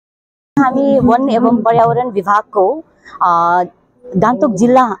हामी वन एवं पर्यावरण विभागको गान्तोक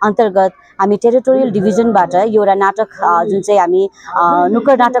जिल्ला अन्तर्गत हामी टेरिटोरियल डिभिजनबाट एउटा नाटक जुन चाहिँ हामी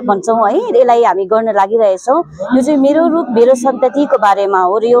नुक्कड नाटक भन्छौँ है, यसलाई हामी गर्न लागिरहेछौँ। यो चाहिँ मेरो रुख मेरो सन्ततिको बारेमा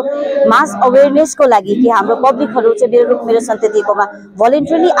हो र यो मास अवेरनेसको लागि कि हाम्रो पब्लिकहरू चाहिँ मेरो रुख मेरो सन्ततिकोमा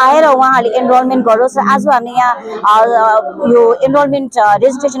भोलिन्टरली आएर उहाँहरूले एनरोलमेन्ट गरोस्। र आज हामी यहाँ यो एनरोलमेन्ट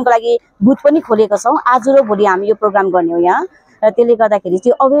रेजिस्ट्रेसनको लागि बुथ पनि खोलेका छौँ। आज र भोलि हामी यो प्रोग्राम गर्ने हो यहाँ, र त्यसले गर्दाखेरि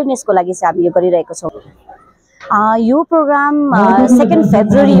चाहिँ अवेरनेसको लागि चाहिँ हामी यो गरिरहेका छौँ। यो प्रोग्राम 2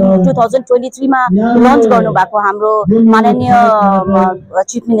 फेब्रुअरी 2023 मा लन्च गर्नुभएको हाम्रो माननीय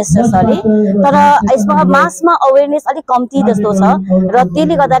चिफ मिनिस्टर सरले, तर यसमा मासमा अवेरनेस अलिक कम्ती जस्तो छ र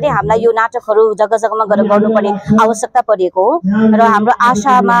त्यसले गर्दाखेरि हामीलाई यो नाटकहरू जग्गा जग्गामा गएर गर्नुपर्ने आवश्यकता परेको हो। र हाम्रो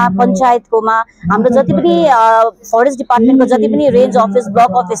आशामा पञ्चायतकोमा हाम्रो जति पनि फरेस्ट डिपार्टमेन्टको जति पनि रेन्ज अफिस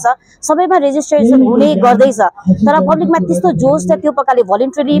ब्लक अफिस छ सबैमा रेजिस्ट्रेसन हुने गर्दैछ, तर पब्लिकमा त्यस्तो जोस त त्यो प्रकारले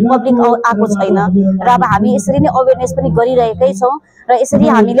भोलिन्टरी पब्लिक आएको छैन। र अब हामी यसरी नै अवेरनेस पनि गरिरहेकै छौँ र यसरी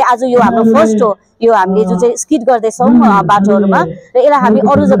हामीले आज यो हाम्रो फर्स्ट हो, यो हामीले जुन चाहिँ स्किट गर्दैछौँ बाटोहरूमा, र यसलाई हामी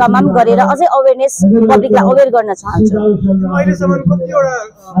अरू जग्गामा पनि गरेर अझै अवेरनेस पब्लिकलाई अवेर गर्न चाहन्छौँ।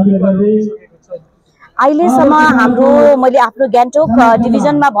 अहिलेसम्म हाम्रो मैले आफ्नो गान्तोक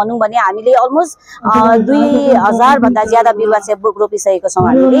डिभिजनमा भनौँ भने हामीले अलमोस्ट 2000 भन्दा ज्यादा बिरुवा चाहिँ रोपिसकेको छौँ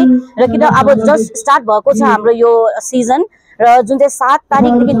हामीले। र किन अब जस्ट स्टार्ट भएको छ हाम्रो यो सिजन, र जुन चाहिँ 7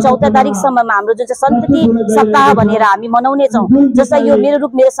 तारिकदेखि 14 तारिकसम्ममा हाम्रो जुन चाहिँ सन्तति सप्ताह भनेर हामी मनाउने छौँ, जस्तै यो मेरो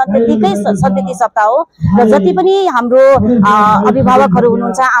रुख मेरो सन्ततिकै सन्तति सप्ताह हो। र जति पनि हाम्रो अभिभावकहरू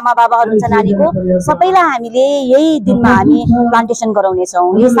हुनुहुन्छ, आमा बाबाहरू हुन्छ नानीको, सबैलाई हामीले यही दिनमा हामी प्लान्टेसन गराउने छौँ,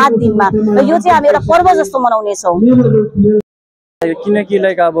 यही 7 दिनमा। र यो चाहिँ हामी एउटा पर्व जस्तो मनाउने छौँ। किनकि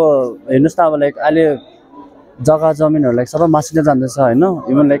लाइक अब हेर्नुहोस् न, अब लाइक अहिले जग्गा जमिनहरू लाइक सबै मासिँदै जाँदैछ होइन।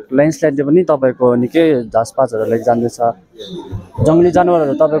 इभन लाइक ल्यान्डस्लाइडले पनि तपाईँको निकै घाँसपातहरू लाइक जाँदैछ। जङ्गली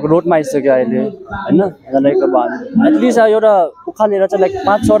जनावरहरू तपाईँको रोडमा आइसक्यो अहिले होइन। लाइक अब एटलिस्ट एउटा उखालेर चाहिँ लाइक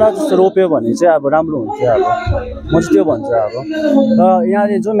 5-6वटा जस्तो रोप्यो भने चाहिँ अब राम्रो हुन्थ्यो। अब म चाहिँ त्यो भन्छु अब। र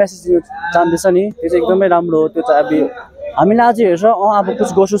यहाँले जो मेसेज जान्दैछ नि त्यो चाहिँ एकदमै राम्रो हो। त्यो चाहिँ अब हामीले आज हेर्छ अब कुछ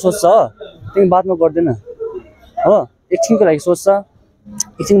गर्छु सोच्छ, त्यहाँदेखि बादमा गर्दैन हो। एकछिनको लागि सोच्छ,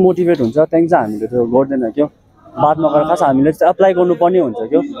 एकछिन मोटिभेट हुन्छ, त्यहाँदेखि चाहिँ हामीले त्यो गर्दैन क्यों, बादमा गएर खास हामीले चाहिँ एप्लाई गर्नुपर्ने हुन्छ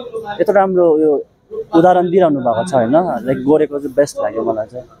क्यों। यत्रो राम्रो यो उदाहरण दिइरहनु भएको छ होइन। लाइक गरेको चाहिँ बेस्ट लाग्यो मलाई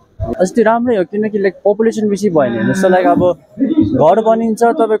चाहिँ। अझै त्यो राम्रै हो किनकि लाइक पपुलेसन बेसी भयो भने जस्तो लाइक अब घर बनिन्छ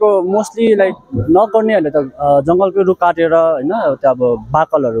तपाईँको मोस्टली लाइक नगर्नेहरूले त जङ्गलकै रुख काटेर होइन, त्यो अब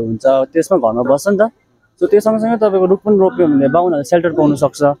बाकलहरू हुन्छ त्यसमा घरमा बस्छ नि त। सो त्यो सँगसँगै तपाईँको रुख पनि रोप्यो भने उनीहरूले सेल्टर पाउनु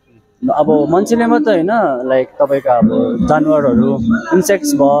सक्छ। अब मान्छेले मात्रै होइन, लाइक तपाईँको अब जानवरहरू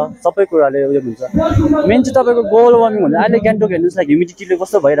इन्सेक्ट्स भयो सबै कुराले उयो हुन्छ। मेन चाहिँ तपाईँको ग्लोबल वार्मिङ हुन्छ। अहिले गान्तोक हेर्नुहोस् लाइक ह्युमिडिटीले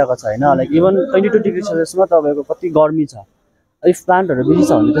कस्तो भइरहेको छ होइन। लाइक इभन 22 डिग्री सेल्सियसमा तपाईँको कति गर्मी छ। इफ प्लान्टहरू बेसी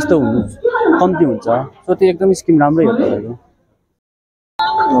छ भने त्यस्तो हुनु कम्ती हुन्छ। सो त्यो एकदम स्किम राम्रै हो तपाईँको।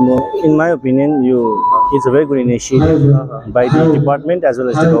 In my opinion, it's a very good initiative by the department as well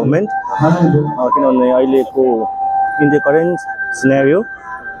as the government. In the current scenario,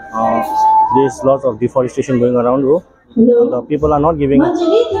 there's lots of deforestation going around. The people are not giving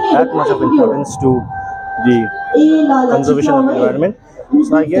that much of importance to the conservation of the environment.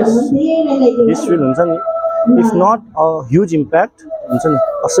 So I guess this will, if not a huge impact,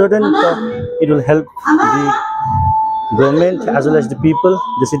 a certain it will help the government as well as the people,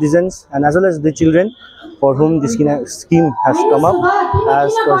 the citizens, and as well as the children for whom this scheme has come up,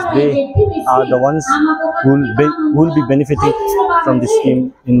 as because they are the ones who will be benefiting from this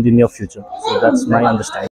scheme in the near future. So that's my understanding.